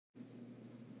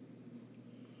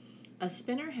A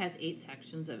spinner has 8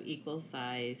 sections of equal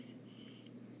size,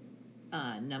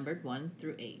 numbered 1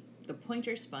 through 8. The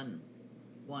pointer spun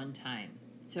 1 time.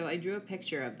 So I drew a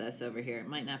picture of this over here. It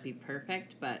might not be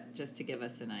perfect, but just to give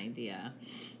us an idea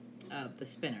of the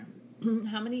spinner.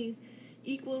 How many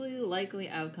equally likely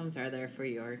outcomes are there for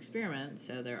your experiment?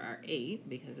 So there are 8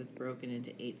 because it's broken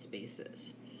into 8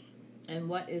 spaces. And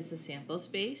what is the sample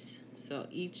space? So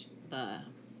the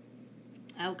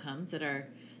outcomes that are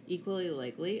equally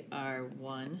likely are 1,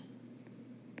 4.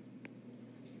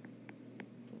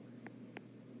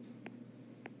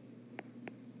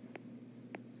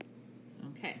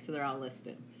 Okay, so they're all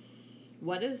listed.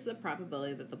 What is the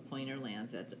probability that the pointer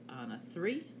lands on a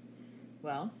 3?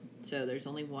 Well, so there's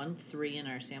only 1 3 in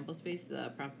our sample space.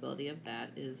 The probability of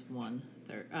that is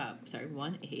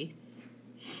 1/8.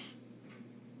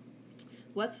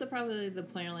 What's the probability the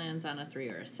pointer lands on a 3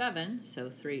 or a 7? So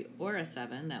 3 or a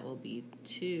 7, that will be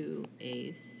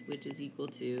 2/8, which is equal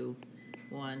to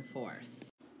 1/4.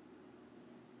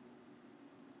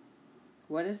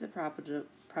 What is the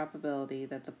probability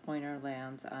that the pointer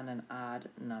lands on an odd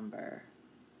number?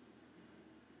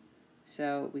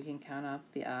 So we can count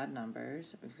up the odd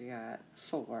numbers. We got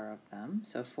 4 of them,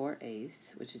 so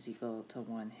 4/8, which is equal to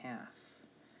 1/2.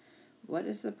 What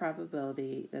is the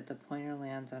probability that the pointer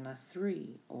lands on a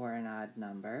 3 or an odd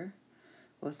number?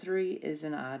 Well, 3 is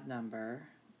an odd number,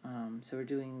 so we're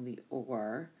doing the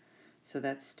or, so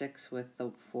that sticks with the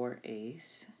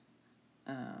 4/8,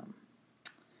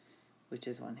 which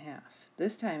is 1/2.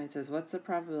 This time it says, what's the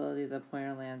probability the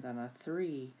pointer lands on a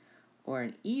 3 or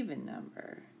an even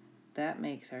number? That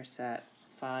makes our set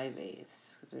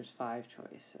 5/8, because there's 5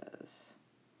 choices.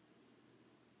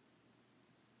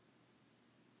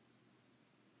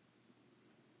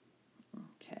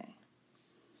 Okay.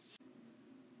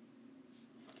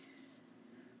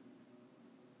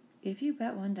 If you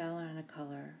bet $1 on a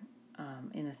color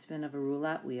in a spin of a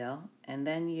roulette wheel, and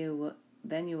then you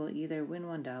will either win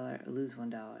 $1 or lose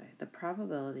 $1. The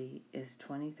probability is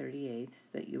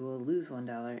 20/38 that you will lose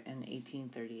 $1 and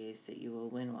 18/38 that you will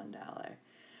win $1.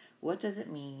 What does it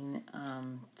mean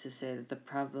to say that the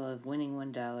probability of winning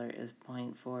 $1 is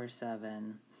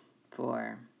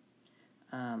 0.474?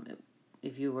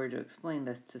 If you were to explain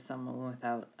this to someone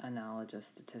without a knowledge of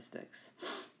statistics.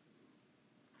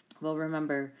 Well,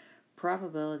 remember,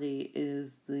 probability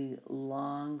is the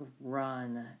long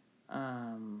run.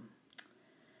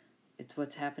 It's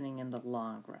what's happening in the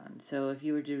long run. So if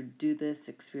you were to do this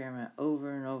experiment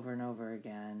over and over and over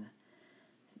again,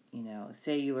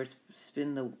 say you were to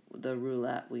spin the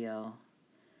roulette wheel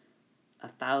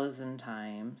 1,000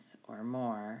 times or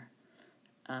more,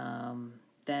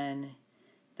 then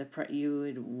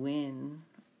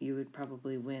you would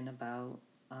probably win about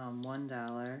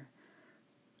 $1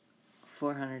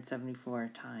 474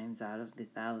 times out of the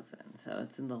 1,000. So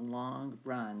it's in the long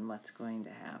run what's going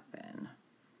to happen.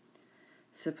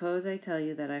 Suppose I tell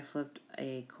you that I flipped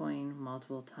a coin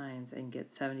multiple times and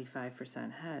get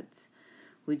 75% heads.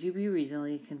 Would you be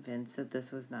reasonably convinced that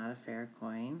this was not a fair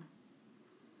coin?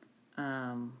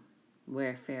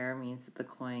 Where fair means that the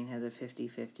coin has a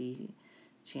 50-50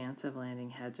 chance of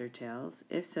landing heads or tails?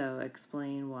 If so,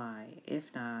 explain why.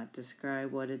 If not,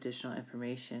 describe what additional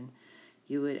information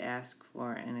you would ask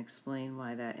for and explain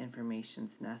why that information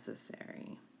is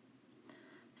necessary.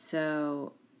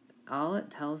 So all it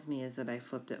tells me is that I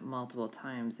flipped it multiple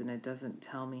times, and it doesn't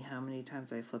tell me how many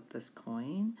times I flipped this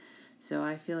coin. So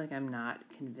I feel like I'm not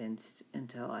convinced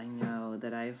until I know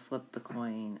that I've flipped the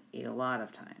coin a lot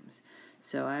of times.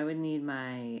 So I would need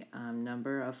my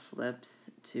number of flips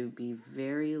to be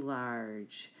very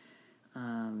large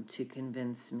to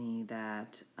convince me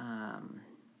that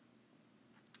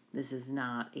this is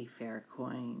not a fair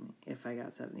coin if I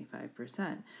got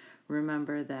 75%.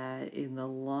 Remember that in the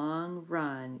long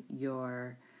run,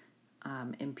 your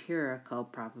empirical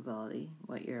probability,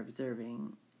 what you're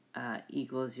observing,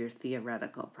 equals your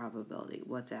theoretical probability,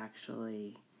 what's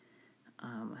actually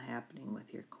happening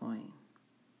with your coin.